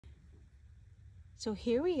So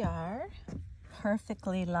here we are,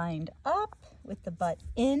 perfectly lined up with the butt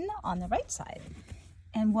in on the right side.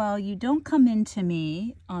 And while you don't come into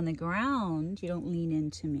me on the ground, you don't lean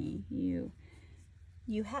into me, you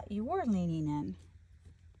were leaning in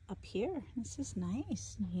up here. This is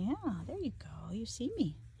nice. Yeah, there you go. You see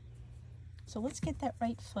me. So let's get that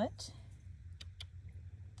right foot.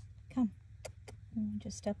 Come.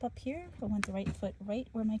 Just step up here. I want the right foot right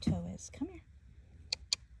where my toe is. Come here.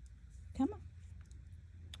 Come on.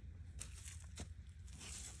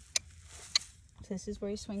 So this is where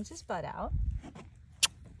he swings his butt out.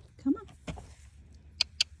 Come on.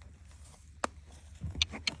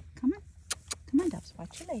 Come on. Come on, Dubs.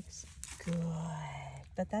 Watch your legs. Good.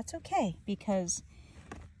 But that's okay because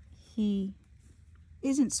he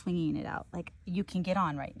isn't swinging it out. Like, you can get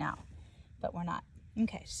on right now, but we're not.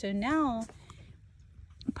 Okay, so now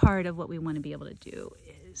part of what we want to be able to do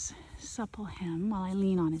is supple him while I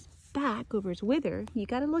lean on his back over his wither. You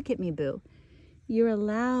got to look at me, boo. You're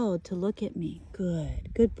allowed to look at me.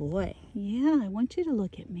 Good. Good boy. Yeah, I want you to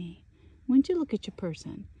look at me. I want you to look at your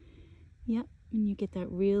person. Yep, and you get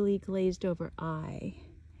that really glazed over eye.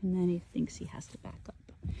 And then he thinks he has to back up.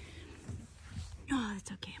 Oh,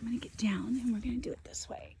 that's okay. I'm going to get down and we're going to do it this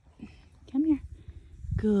way. Come here.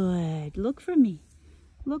 Good. Look for me.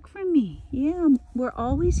 Look for me. Yeah, we're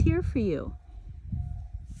always here for you.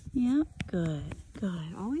 Yeah, good.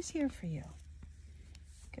 Good. Always here for you.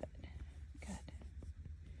 Good. Good.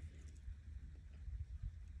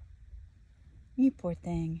 You poor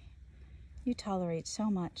thing. You tolerate so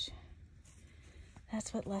much.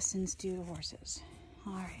 That's what lessons do to horses.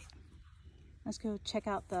 All right. Let's go check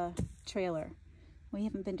out the trailer. We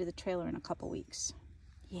haven't been to the trailer in a couple weeks.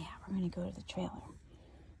 Yeah, we're going to go to the trailer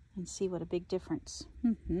and see what a big difference.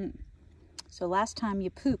 So last time you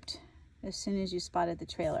pooped as soon as you spotted the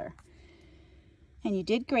trailer. And you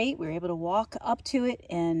did great. We were able to walk up to it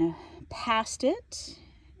and past it.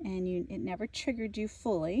 And it never triggered you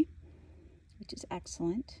fully, which is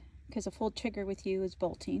excellent. Because a full trigger with you is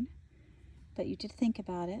bolting. But you did think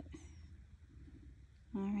about it.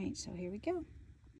 All right, so here we go.